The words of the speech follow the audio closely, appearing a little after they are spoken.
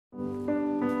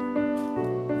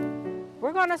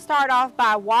going to start off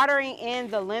by watering in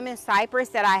the lemon cypress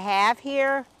that I have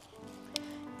here.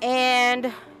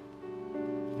 And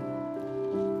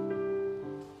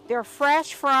they're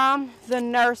fresh from the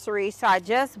nursery, so I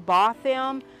just bought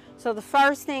them. So the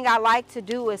first thing I like to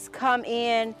do is come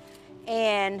in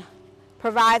and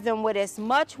provide them with as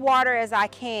much water as I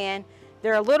can.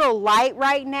 They're a little light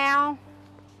right now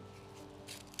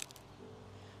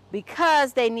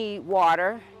because they need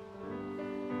water.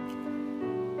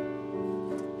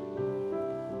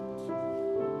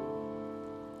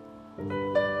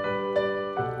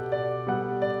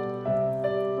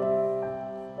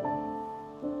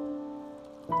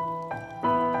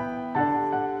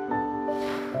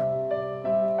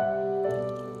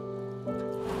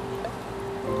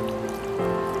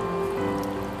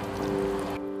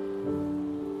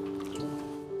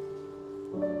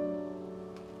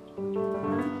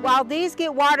 While these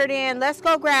get watered in, let's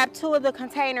go grab 2 of the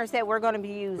containers that we're going to be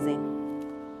using.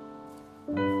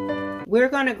 We're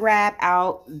going to grab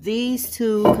out these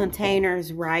 2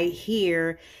 containers right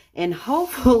here, and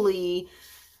hopefully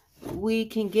we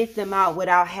can get them out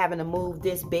without having to move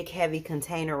this big heavy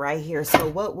container right here. So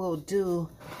what we'll do,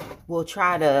 we'll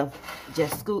try to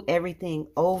just scoot everything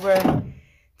over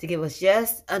to give us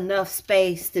just enough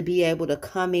space to be able to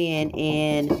come in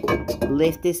and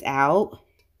lift this out.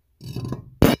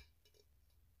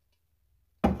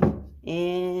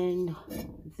 And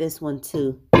this one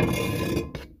too.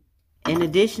 In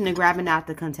addition to grabbing out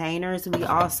the containers, we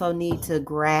also need to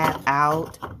grab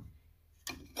out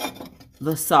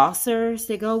the saucers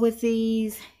that go with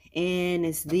these. And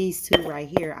it's these 2 right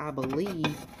here, I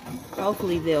believe.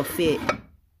 Hopefully they'll fit.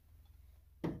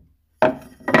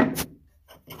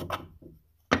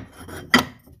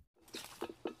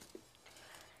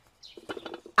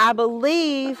 I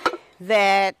believe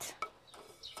that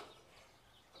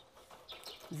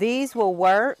these will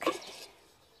work.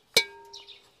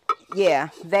 Yeah,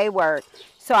 they work.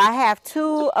 So I have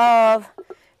 2 of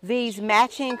these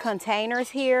matching containers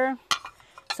here.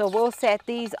 So we'll set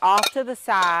these off to the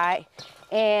side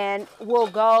and we'll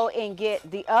go and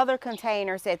get the other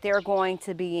containers that they're going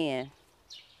to be in.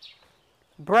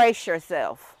 Brace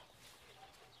yourself.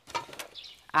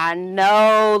 I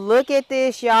know, look at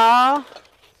this, y'all.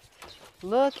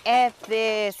 Look at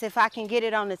this, if I can get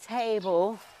it on the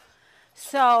table.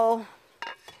 So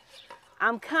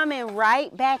I'm coming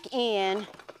right back in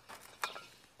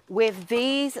with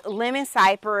these lemon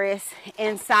cypress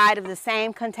inside of the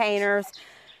same containers.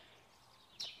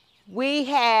 We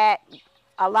had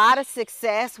a lot of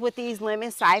success with these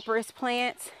lemon cypress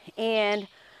plants, and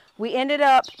we ended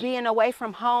up being away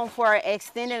from home for an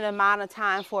extended amount of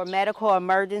time for a medical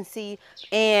emergency.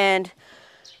 And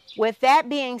with that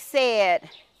being said,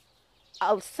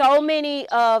 so many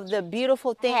of the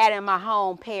beautiful things I had in my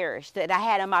home perished, that I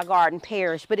had in my garden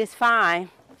perished, but it's fine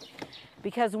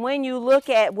because when you look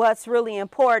at what's really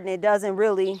important, it doesn't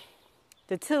really,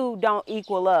 the 2 don't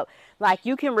equal up. Like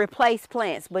you can replace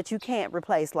plants, but you can't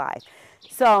replace life.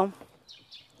 So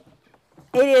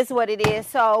it is what it is.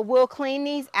 So we'll clean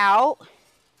these out.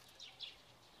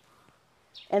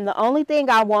 And the only thing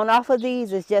I want off of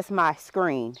these is just my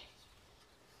screen.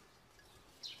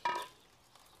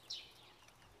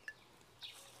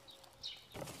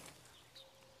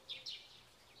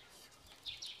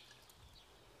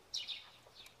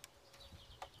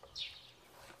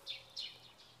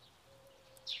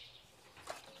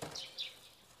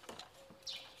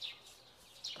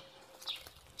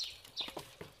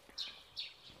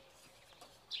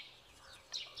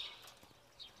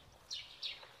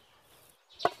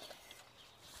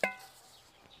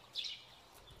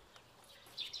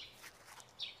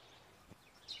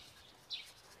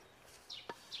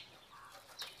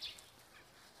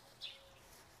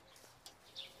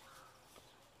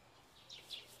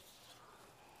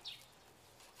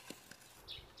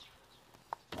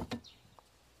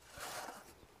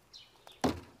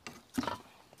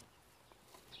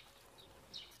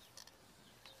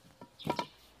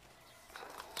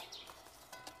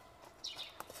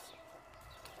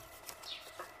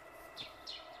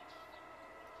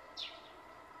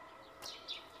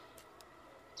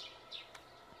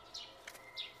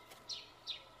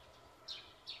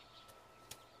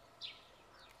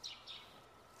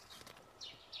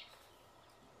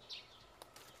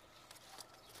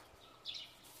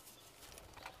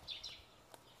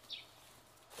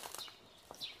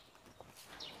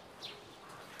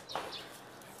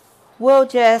 We'll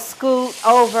just scoot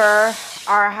over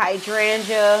our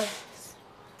hydrangea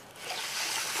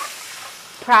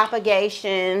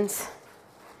propagations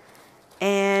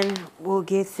and we'll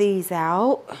get these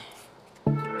out.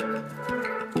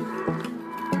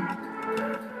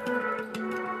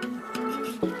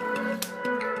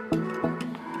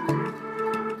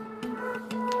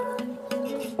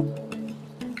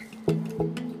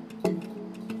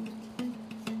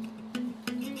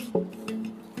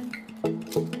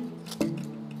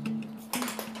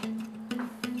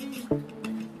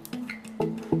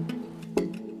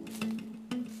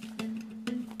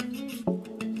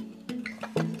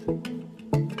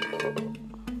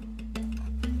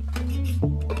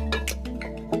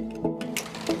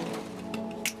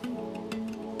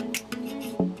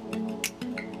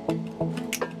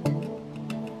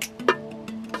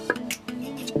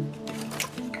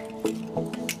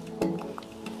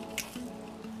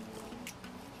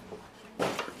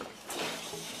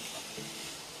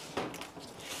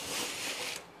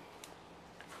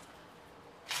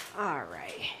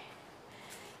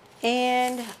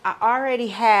 And I already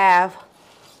have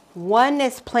one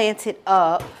that's planted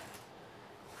up.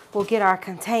 We'll get our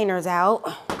containers out.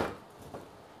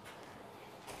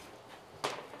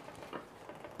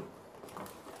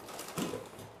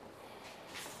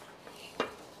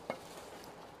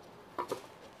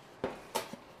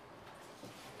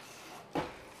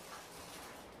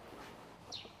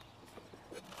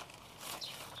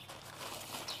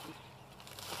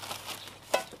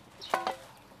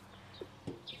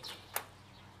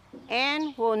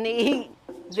 And we'll need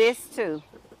this too.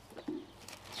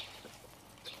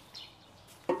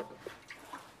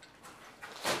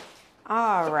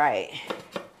 All right,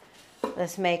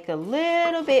 let's make a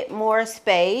little bit more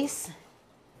space.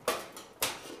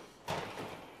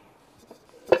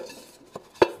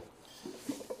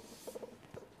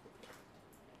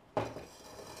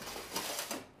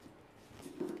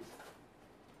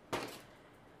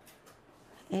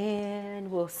 And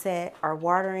we'll set our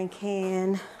watering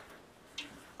can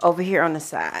over here on the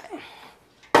side.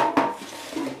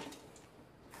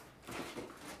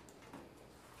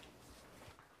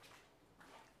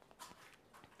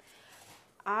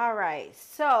 All right,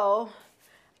 so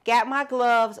got my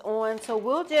gloves on, so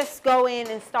we'll just go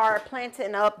in and start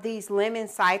planting up these lemon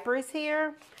cypress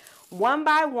here one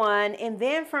by one, and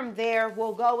then from there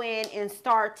we'll go in and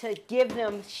start to give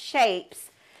them shapes,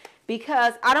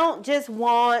 because I don't just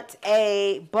want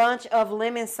a bunch of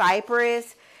lemon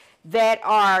cypress that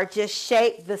are just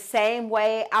shaped the same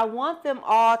way. I want them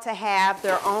all to have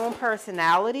their own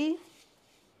personality.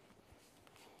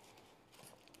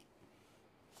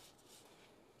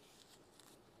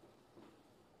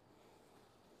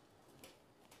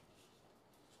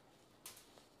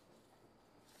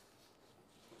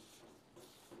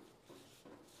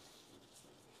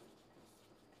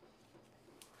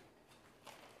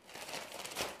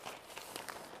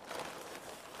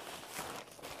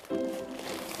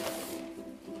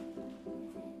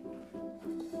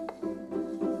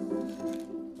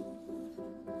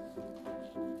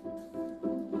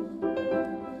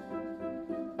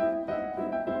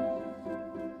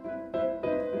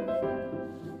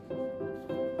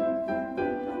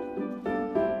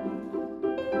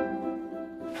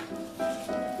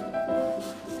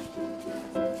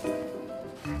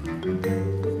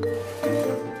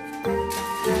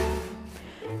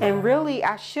 And really,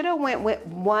 I should have went with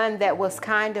one that was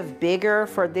kind of bigger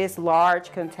for this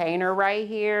large container right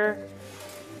here.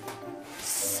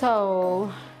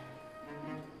 So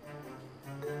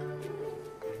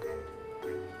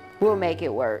we'll make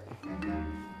it work.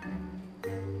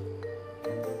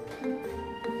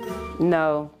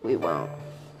 No, we won't.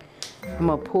 I'm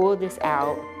gonna pull this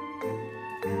out.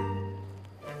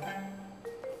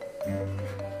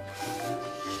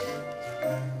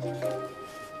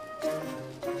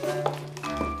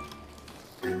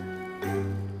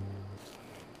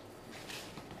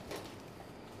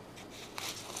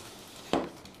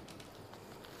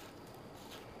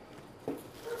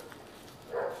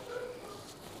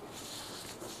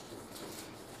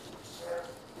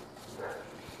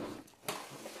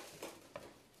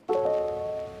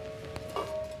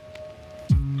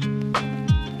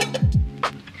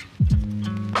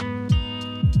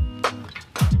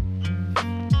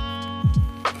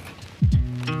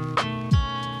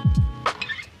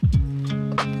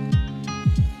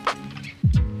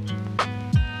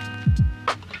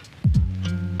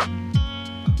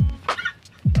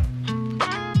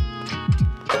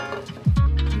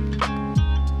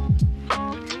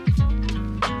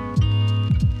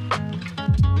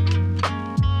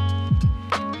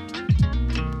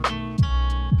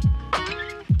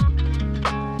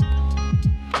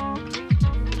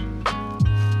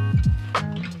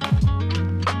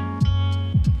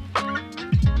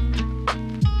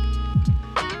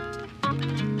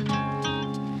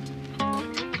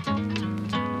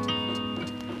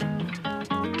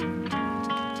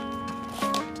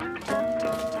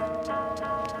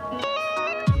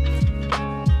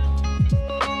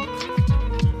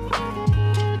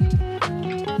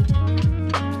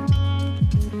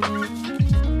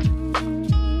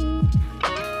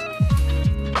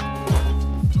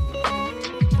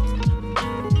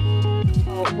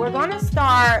 We're gonna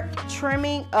start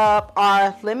trimming up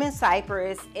our lemon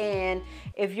cypress, and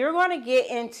if you're gonna get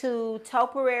into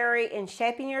topiary and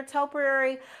shaping your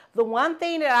topiary, the one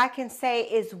thing that I can say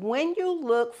is when you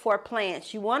look for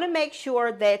plants, you wanna make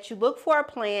sure that you look for a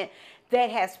plant that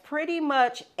has pretty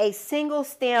much a single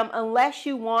stem, unless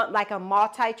you want like a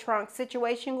multi-trunk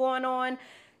situation going on.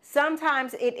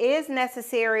 sometimes it is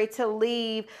necessary to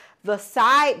leave the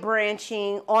side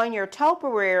branching on your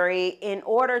topiary in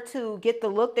order to get the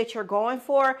look that you're going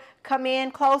for. Come in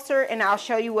closer and I'll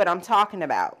show you what I'm talking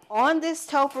about. On this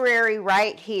topiary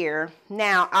right here,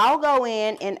 now I'll go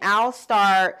in and I'll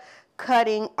start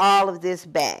cutting all of this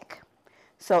back.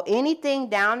 So anything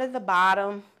down at the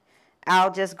bottom,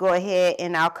 I'll just go ahead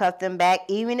and I'll cut them back,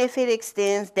 even if it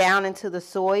extends down into the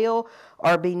soil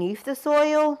or beneath the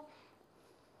soil.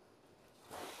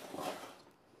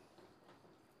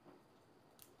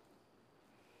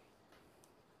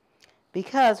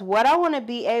 Because what I want to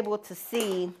be able to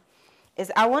see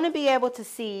is I want to be able to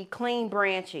see clean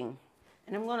branching.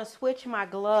 And I'm going to switch my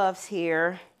gloves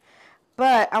here.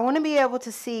 But I want to be able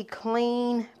to see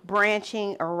clean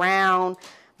branching around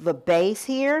the base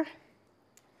here.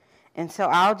 And so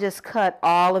I'll just cut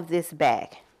all of this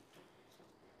back.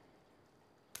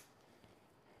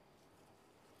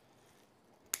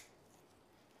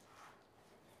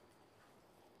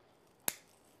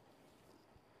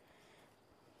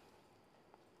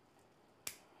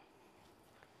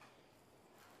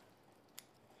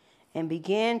 And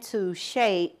begin to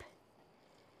shape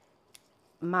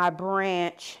my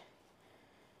branch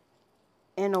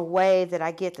in a way that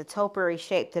I get the topiary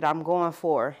shape that I'm going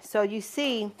for. So you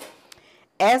see,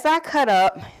 as I cut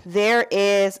up, there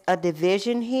is a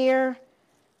division here.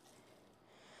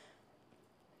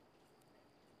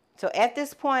 So at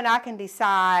this point, I can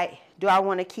decide, do I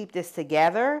want to keep this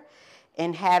together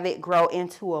and have it grow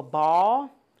into a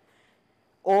ball?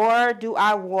 Or do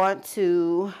I want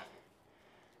to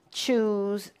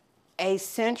choose a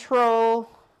central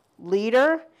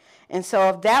leader? And so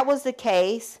if that was the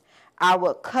case, I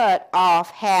would cut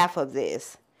off half of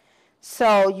this.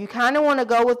 So you kind of want to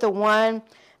go with the one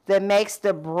that makes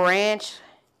the branch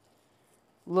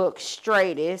look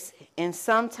straightest, and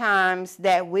sometimes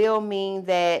that will mean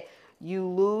that you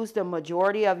lose the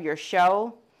majority of your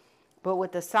show, but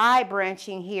with the side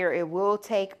branching here, it will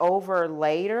take over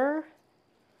later.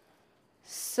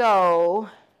 So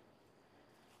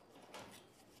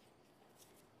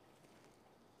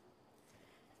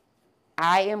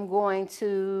I am going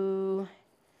to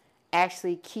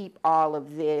actually keep all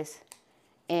of this,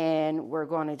 and we're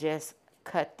going to just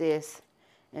cut this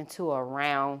into a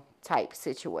round type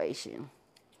situation.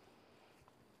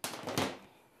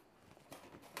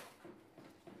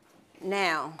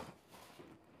 Now,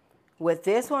 with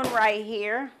this one right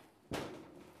here,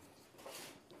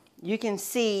 you can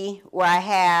see where I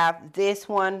have this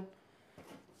one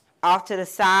off to the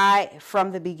side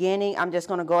from the beginning. I'm just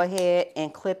going to go ahead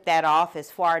and clip that off as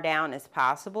far down as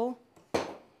possible.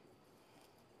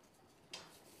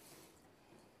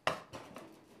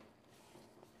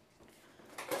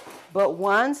 But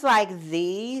ones like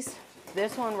these,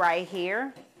 this one right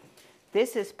here,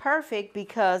 this is perfect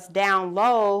because down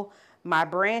low, my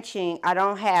branching, I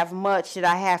don't have much that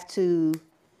I have to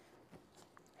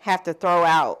throw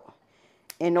out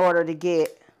in order to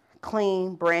get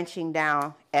clean branching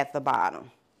down at the bottom.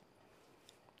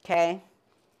 Okay?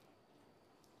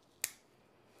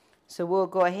 So we'll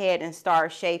go ahead and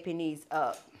start shaping these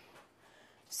up.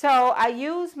 So I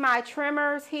use my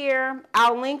trimmers here.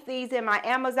 I'll link these in my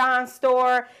Amazon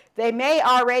store. They may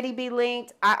already be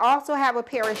linked. I also have a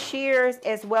pair of shears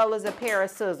as well as a pair of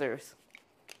scissors.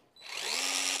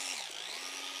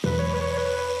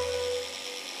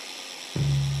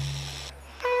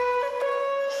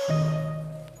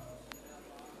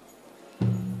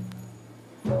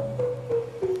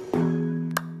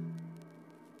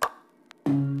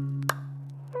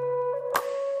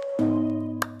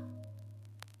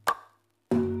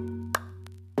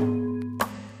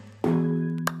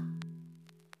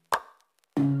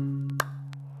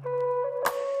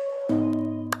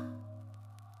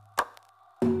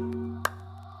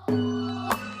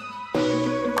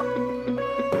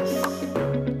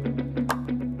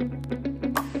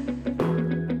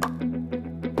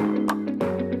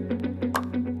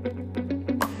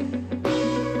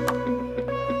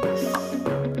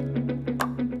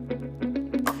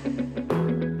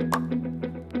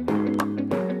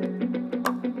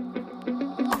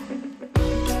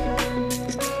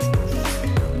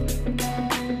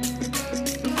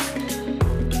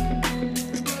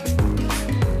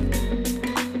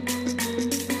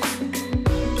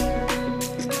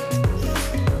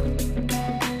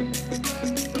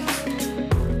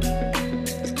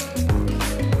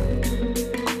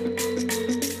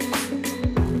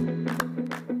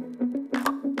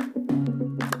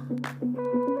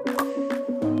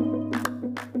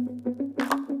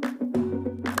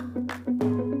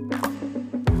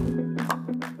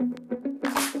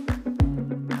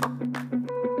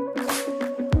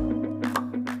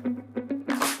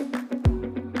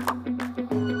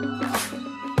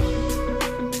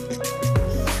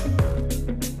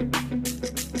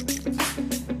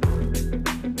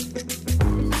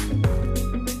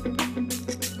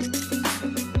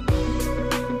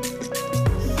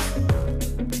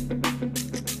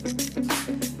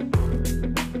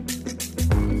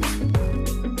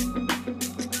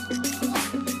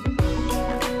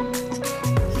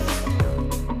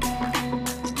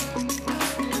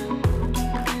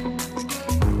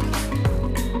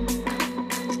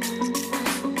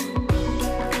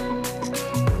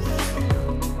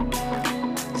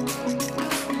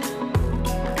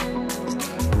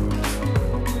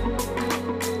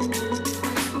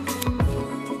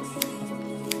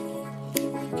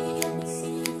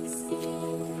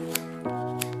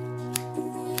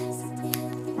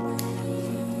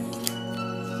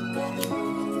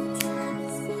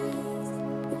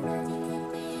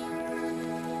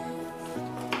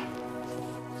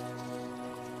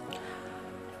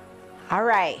 All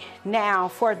right, now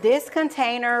for this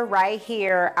container right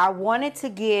here, I wanted to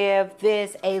give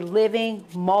this a living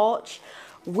mulch.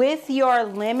 With your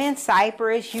lemon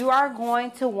cypress, you are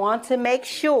going to want to make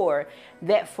sure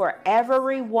that for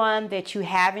every one that you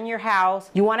have in your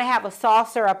house, you want to have a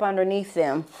saucer up underneath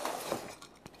them.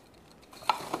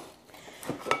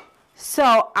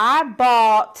 So I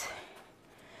bought,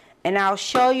 and I'll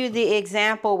show you the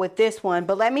example with this one,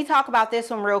 but let me talk about this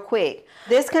one real quick.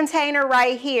 This container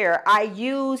right here, I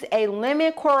use a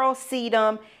lemon coral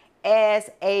sedum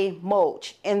as a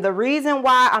mulch. And the reason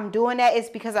why I'm doing that is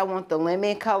because I want the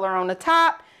lemon color on the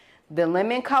top, the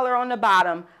lemon color on the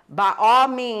bottom. By all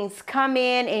means, come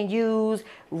in and use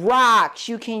rocks.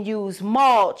 You can use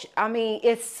mulch. I mean,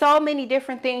 it's so many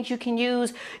different things you can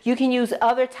use. You can use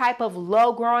other type of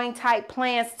low growing type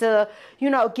plants to, you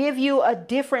know, give you a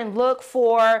different look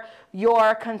for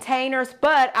your containers.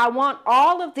 But I want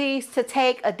all of these to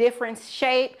take a different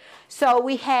shape. So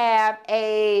we have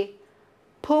a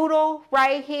poodle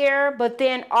right here, but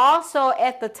then also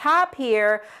at the top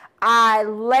here, I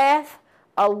left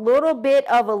a little bit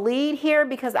of a lead here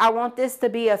because I want this to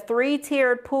be a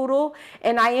 3-tiered poodle,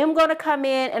 and I am going to come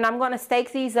in and I'm going to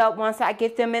stake these up once I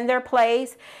get them in their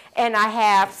place. And I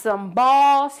have some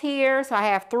balls here, so I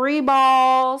have 3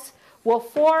 balls, well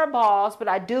 4 balls, but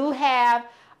I do have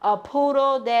a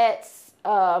poodle that's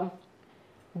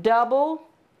double,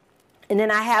 and then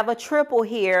I have a triple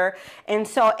here. And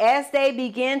so as they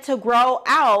begin to grow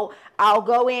out, I'll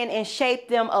go in and shape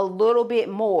them a little bit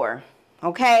more.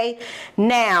 Okay,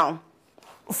 now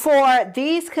for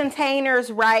these containers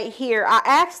right here, I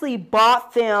actually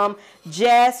bought them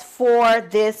just for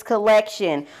this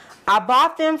collection. I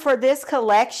bought them for this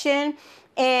collection,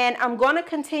 and I'm going to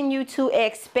continue to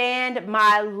expand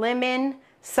my lemon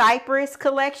cypress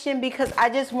collection because I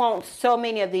just want so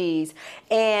many of these.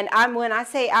 And when I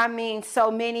say I mean so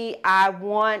many, I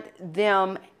want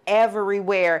them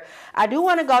everywhere. I do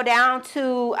want to go down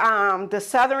to the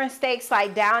southern states,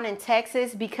 like down in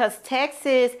Texas, because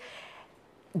Texas,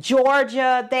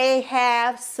 Georgia, they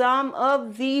have some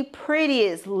of the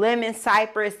prettiest lemon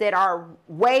cypress that are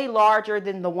way larger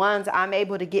than the ones I'm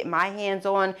able to get my hands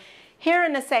on here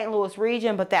in the St. Louis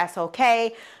region, but that's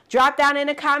okay. Drop down in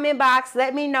the comment box.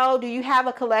 Let me know, do you have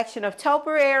a collection of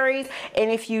topiaries? And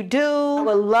if you do, I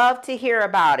would love to hear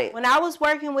about it. When I was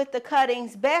working with the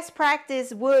cuttings, best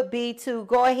practice would be to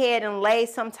go ahead and lay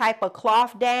some type of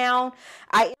cloth down.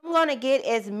 I am going to get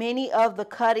as many of the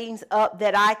cuttings up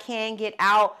that I can get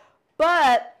out,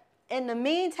 but in the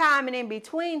meantime and in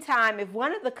between time, if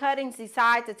one of the cuttings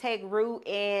decide to take root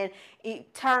and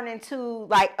turn into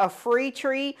like a free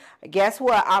tree, guess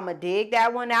what? I'm going to dig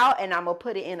that one out and I'm going to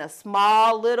put it in a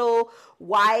small little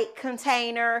white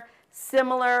container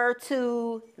similar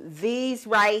to these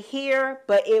right here,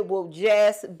 but it will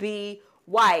just be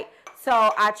white.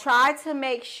 So I try to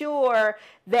make sure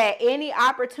that any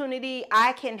opportunity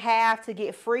I can have to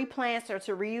get free plants or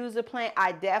to reuse a plant,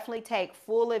 I definitely take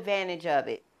full advantage of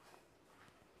it.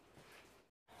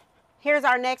 Here's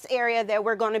our next area that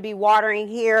we're going to be watering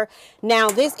here. Now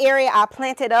this area I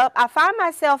planted up. I find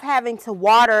myself having to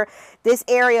water this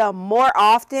area more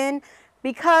often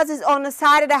because it's on the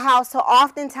side of the house, so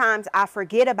oftentimes I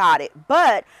forget about it.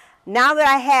 But now that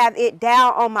I have it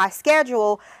down on my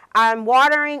schedule, I'm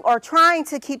watering or trying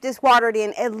to keep this watered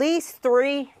in at least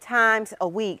 3 times a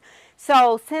week.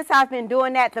 So since I've been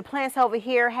doing that, the plants over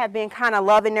here have been kind of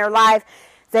loving their life.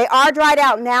 They are dried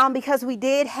out now because we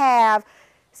did have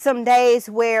some days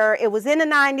where it was in the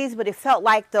 90s, but it felt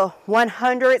like the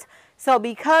 100s. So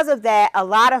because of that, a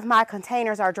lot of my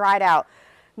containers are dried out.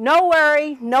 No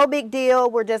worry, no big deal.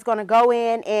 We're just going to go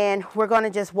in and we're going to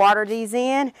just water these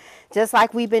in just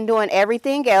like we've been doing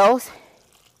everything else.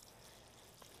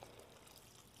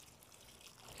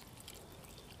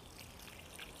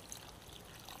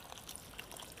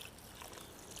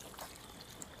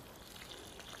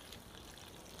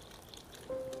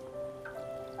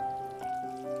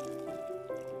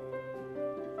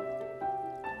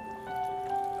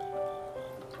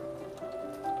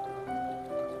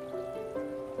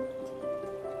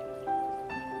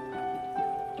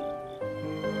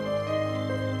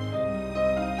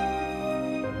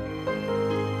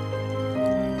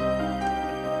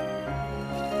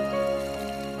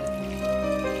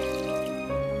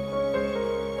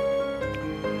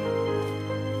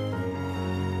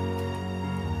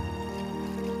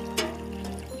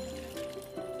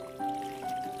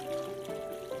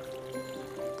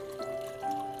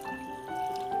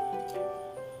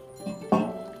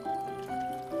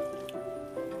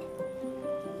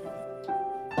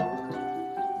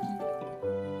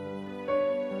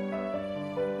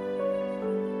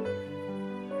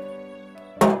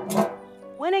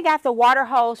 went and got the water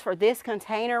hose for this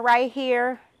container right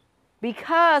here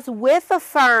because with the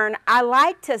fern, I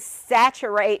like to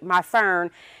saturate my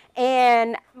fern.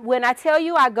 And when I tell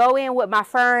you I go in with my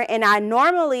fern, and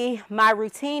my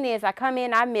routine is I come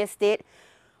in, I mist it,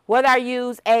 whether I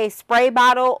use a spray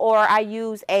bottle or I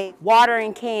use a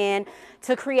watering can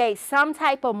to create some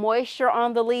type of moisture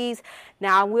on the leaves.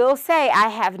 Now I will say I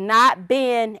have not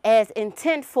been as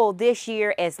intentful this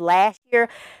year as last year.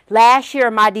 Last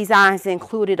year my designs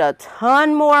included a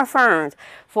ton more ferns.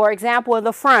 For example, in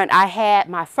the front I had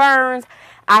my ferns,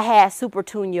 I had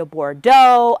Supertunia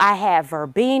Bordeaux, I had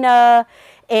verbena,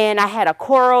 and I had a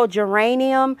coral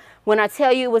geranium. When I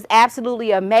tell you it was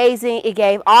absolutely amazing, it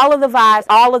gave all of the vibes,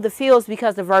 all of the feels,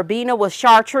 because the verbena was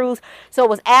chartreuse, so it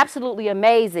was absolutely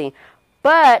amazing.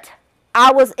 But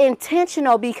I was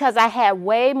intentional because I had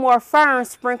way more ferns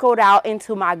sprinkled out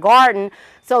into my garden.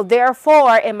 So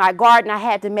therefore, in my garden, I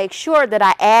had to make sure that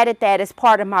I added that as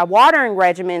part of my watering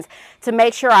regimens to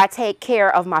make sure I take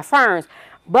care of my ferns.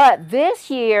 But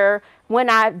this year, when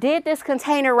I did this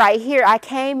container right here, I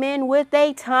came in with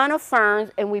a ton of ferns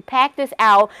and we packed this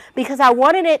out because I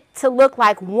wanted it to look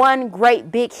like one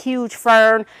great big huge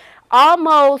fern,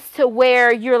 almost to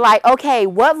where you're like, okay,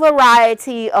 what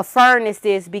variety of fern is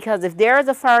this? Because if there is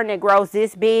a fern that grows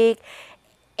this big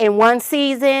in one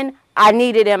season, I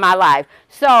need it in my life.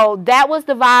 So that was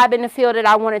the vibe and the feel that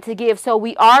I wanted to give. So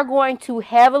we are going to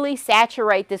heavily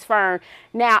saturate this fern.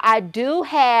 Now I do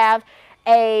have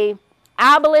a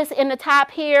obelisk in the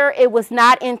top here. It was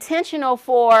not intentional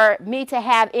for me to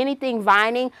have anything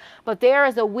vining, but there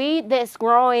is a weed that's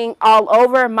growing all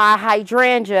over my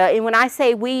hydrangea. And when I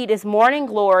say weed, it's morning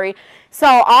glory.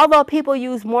 So although people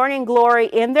use morning glory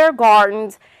in their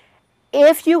gardens,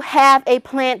 if you have a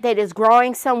plant that is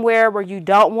growing somewhere where you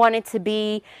don't want it to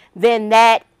be, then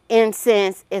that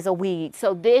incense is a weed.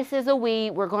 So this is a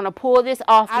weed. We're going to pull this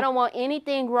off. I don't want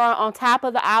anything growing on top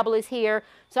of the obelisk here.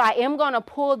 So I am going to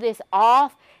pull this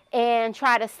off and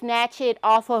try to snatch it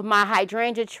off of my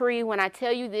hydrangea tree. When I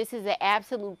tell you this is an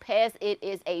absolute pest, it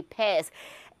is a pest.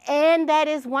 And that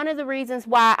is one of the reasons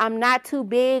why I'm not too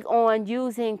big on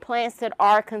using plants that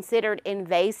are considered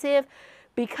invasive.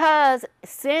 Because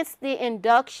since the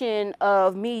induction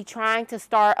of me trying to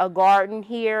start a garden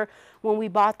here, when we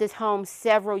bought this home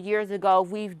several years ago,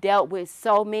 we've dealt with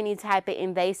so many type of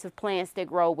invasive plants that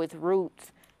grow with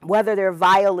roots, whether they're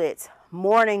violets,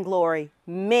 morning glory,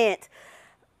 mint.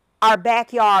 Our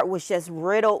backyard was just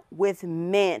riddled with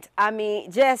mint. I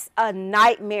mean, just a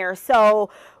nightmare.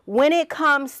 So when it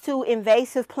comes to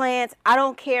invasive plants, I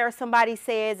don't care if somebody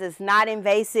says it's not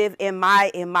invasive in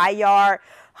my yard.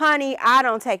 Honey, I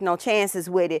don't take no chances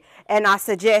with it. And I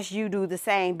suggest you do the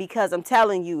same, because I'm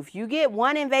telling you, if you get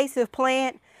one invasive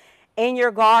plant in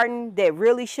your garden that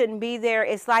really shouldn't be there,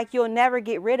 it's like you'll never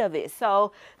get rid of it.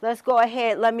 So let's go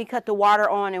ahead. Let me cut the water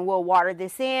on and we'll water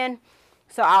this in.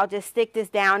 So I'll just stick this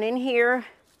down in here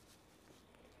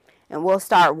and we'll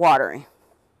start watering.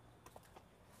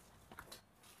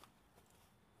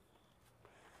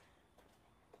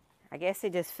 I guess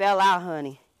it just fell out,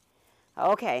 honey.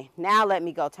 Okay, now let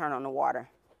me go turn on the water.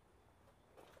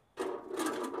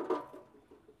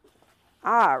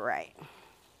 All right.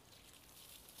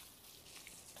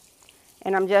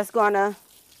 And I'm just going to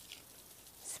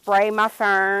spray my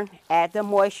fern, add the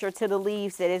moisture to the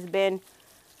leaves that it's been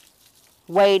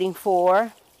waiting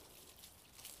for.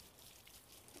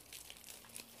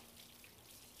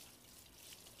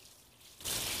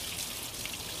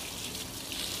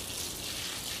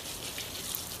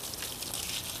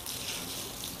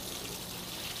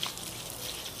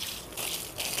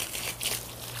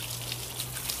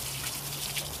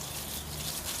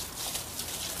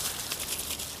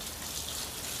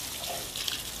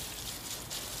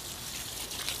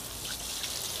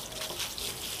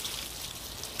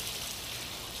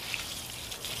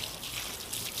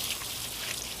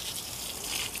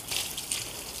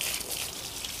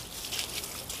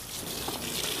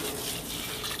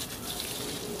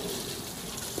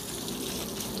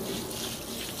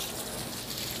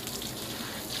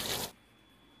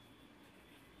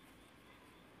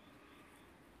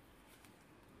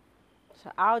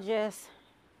 So I'll just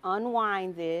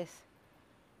unwind this,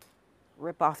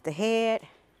 rip off the head.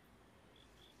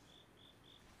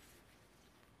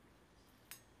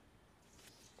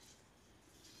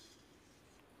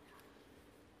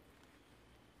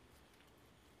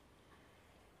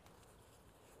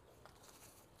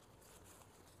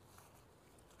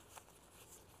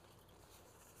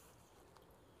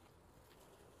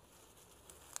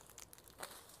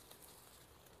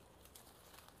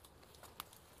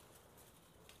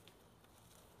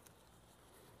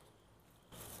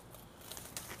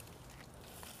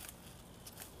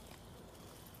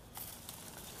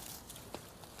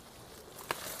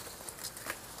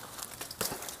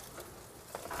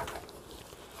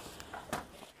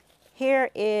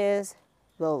 Here is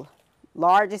the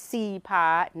largest seed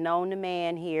pod known to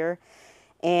man here.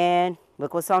 And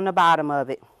look what's on the bottom of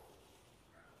it.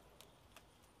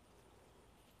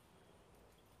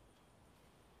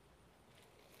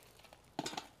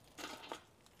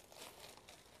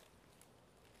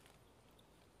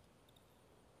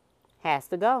 Has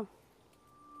to go.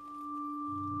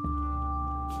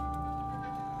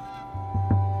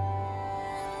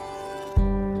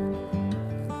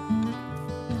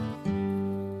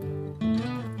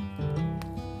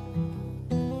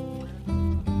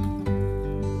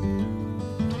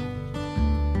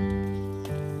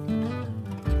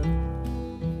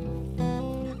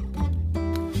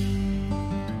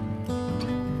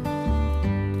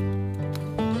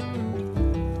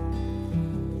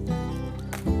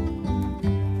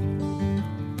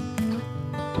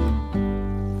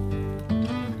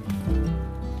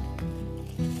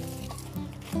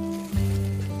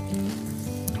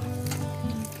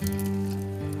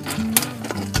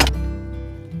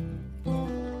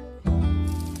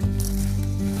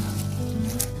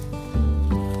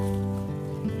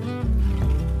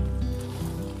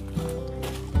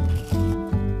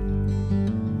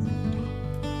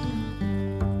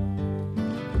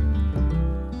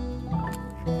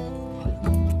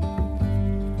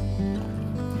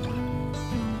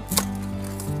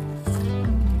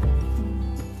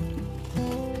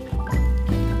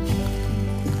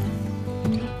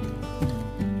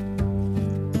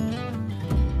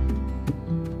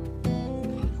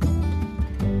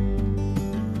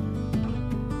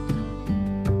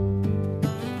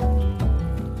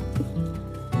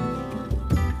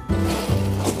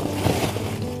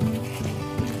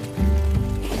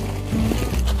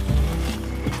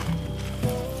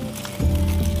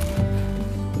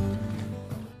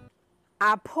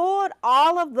 I pulled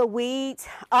all of the weeds,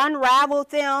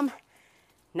 unraveled them.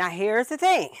 Now here's the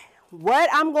thing. What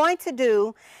I'm going to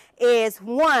do is,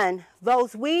 one,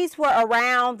 those weeds were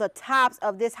around the tops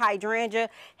of this hydrangea,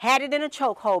 had it in a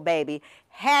chokehold, baby,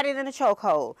 had it in a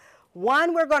chokehold.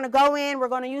 One, we're going to go in, we're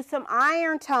going to use some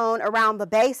iron tone around the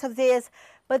base of this,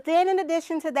 but then in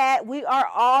addition to that, we are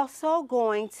also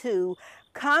going to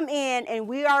come in and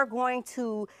we are going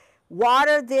to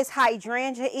water this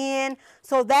hydrangea in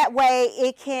so that way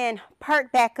it can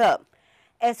perk back up.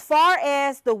 As far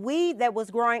as the weed that was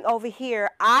growing over here,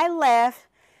 I left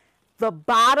the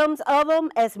bottoms of them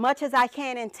as much as I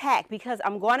can intact because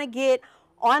I'm going to get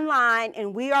online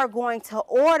and we are going to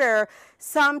order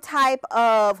some type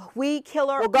of weed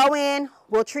killer. We'll go in,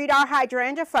 we'll treat our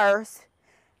hydrangea first,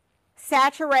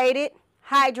 saturate it,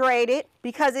 hydrate it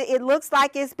because it looks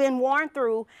like it's been worn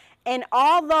through. And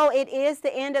although it is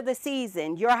the end of the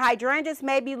season, your hydrangeas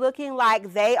may be looking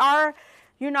like they are,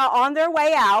 you know, on their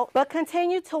way out, but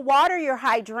continue to water your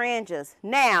hydrangeas.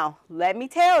 Now, let me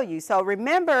tell you, so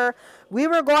remember, we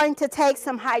were going to take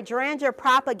some hydrangea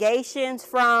propagations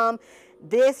from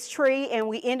this tree and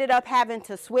we ended up having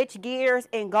to switch gears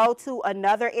and go to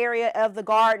another area of the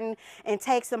garden and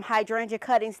take some hydrangea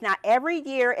cuttings. Now every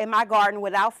year in my garden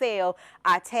without fail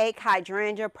I take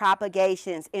hydrangea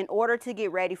propagations in order to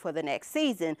get ready for the next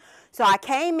season. So I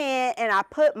came in and I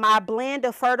put my blend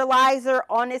of fertilizer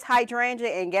on this hydrangea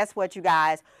and guess what, you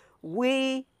guys,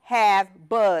 we have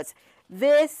buds.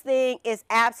 This thing is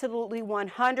absolutely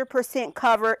 100%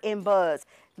 covered in buds.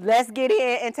 Let's get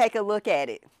in and take a look at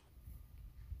it.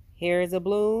 Here is a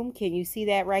bloom. Can you see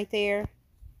that right there?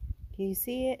 Can you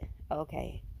see it?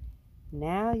 Okay.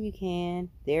 Now you can.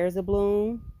 There's a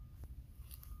bloom.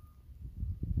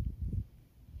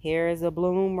 Here is a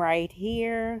bloom right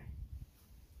here.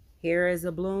 Here is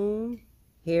a bloom.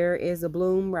 Here is a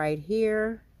bloom right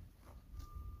here.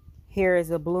 Here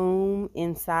is a bloom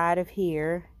inside of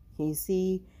here. Can you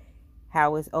see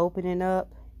how it's opening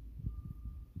up?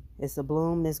 It's a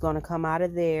bloom that's going to come out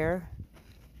of there.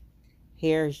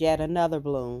 Here's yet another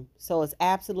bloom. So it's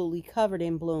absolutely covered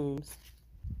in blooms.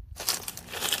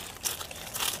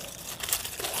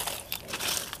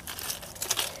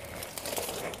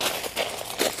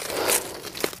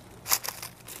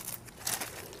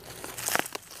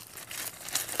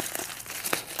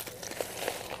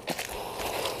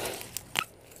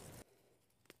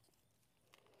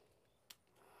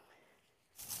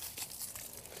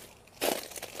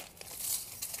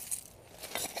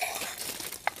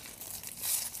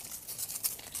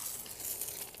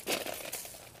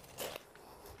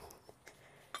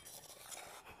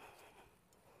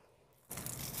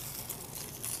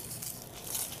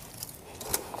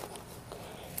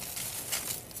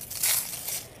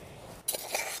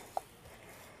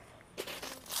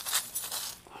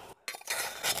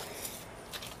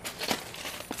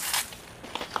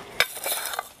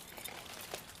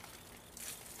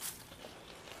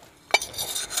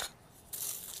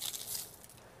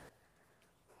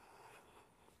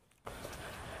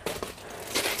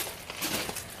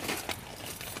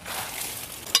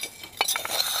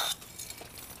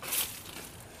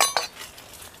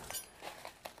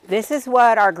 This is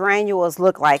what our granules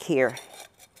look like here.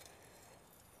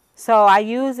 So I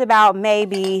use about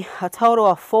maybe a total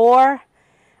of 4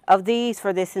 of these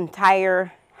for this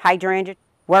entire hydrangea.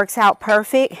 Works out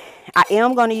perfect. I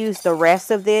am going to use the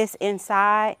rest of this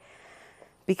inside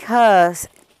because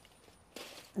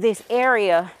this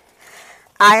area,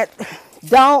 I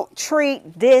don't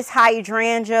treat this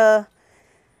hydrangea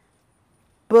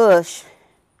bush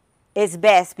its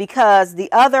best because the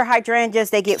other hydrangeas,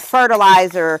 they get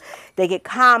fertilizer, they get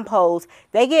compost,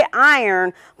 they get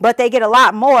iron, but they get a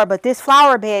lot more. But this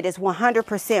flower bed is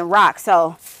 100% rock,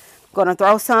 so I'm going to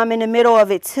throw some in the middle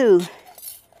of it too.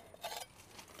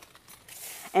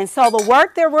 And so the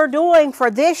work that we're doing for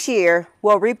this year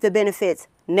will reap the benefits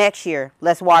next year.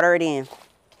 Let's water it in.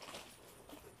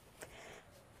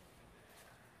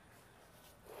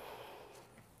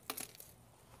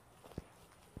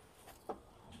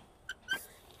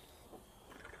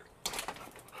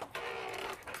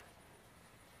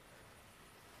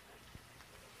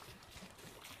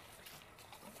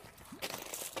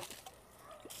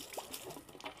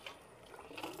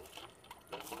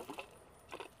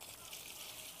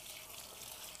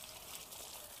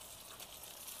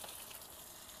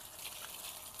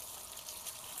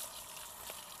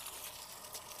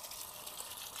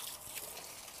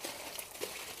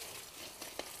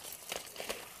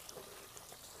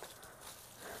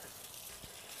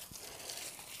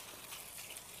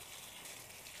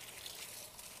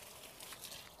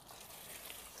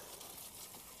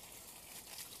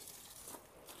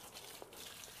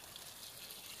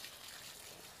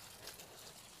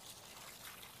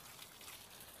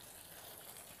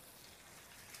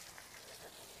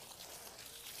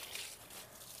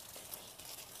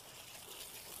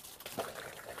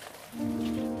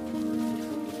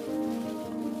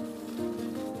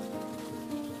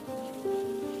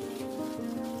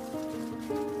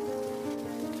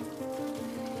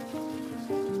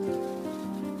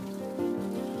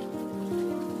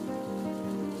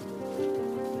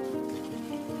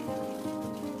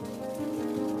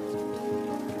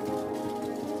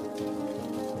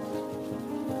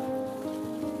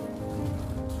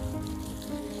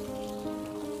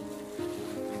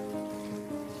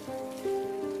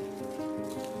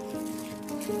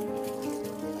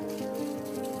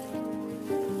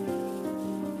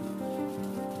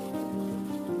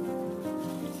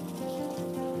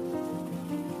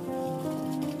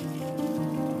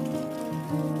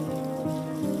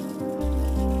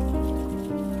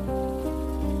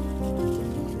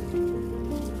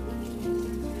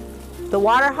 The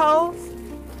water hose,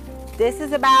 this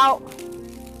is about,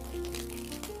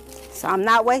 so I'm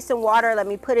not wasting water. Let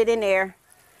me put it in there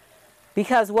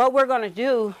because what we're going to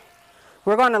do,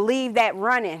 we're going to leave that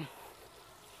running.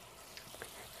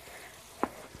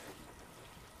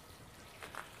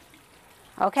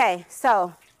 Okay,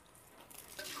 so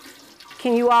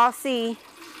can you all see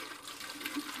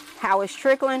how it's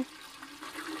trickling?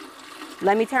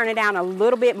 Let me turn it down a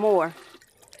little bit more.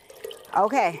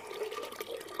 Okay.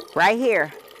 Right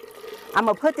here. I'm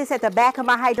going to put this at the back of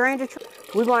my hydrangea tree.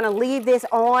 We're going to leave this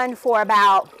on for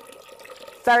about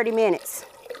 30 minutes.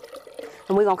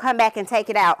 And we're going to come back and take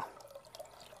it out.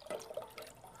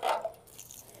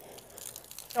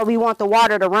 So we want the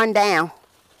water to run down.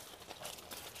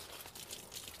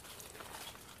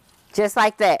 Just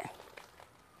like that.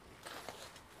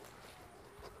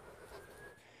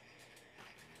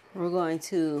 We're going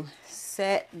to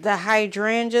set the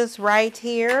hydrangeas right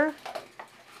here.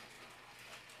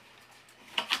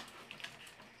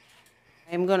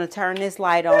 I'm going to turn this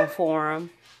light on for them.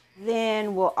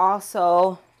 Then we'll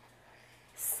also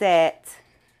set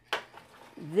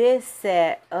this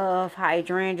set of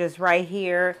hydrangeas right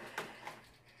here.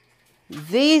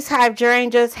 These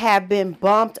hydrangeas have been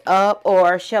bumped up,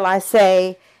 or shall I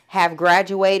say, have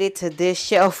graduated to this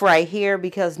shelf right here,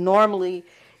 because normally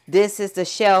this is the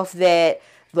shelf that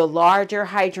the larger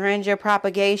hydrangea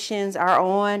propagations are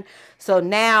on. So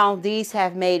now these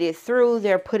have made it through.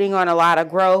 They're putting on a lot of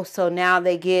growth. So now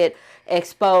they get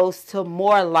exposed to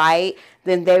more light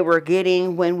than they were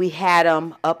getting when we had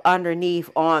them up underneath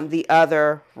on the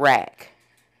other rack.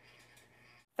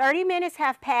 30 minutes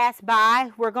have passed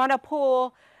by. We're going to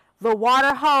pull the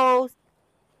water hose.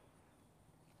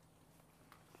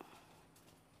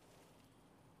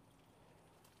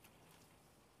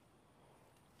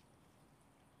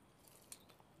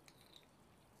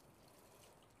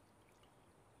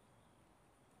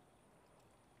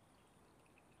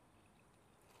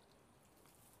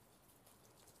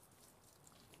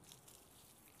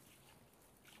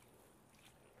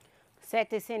 Set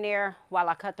this in there while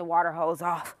I cut the water hose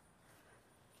off.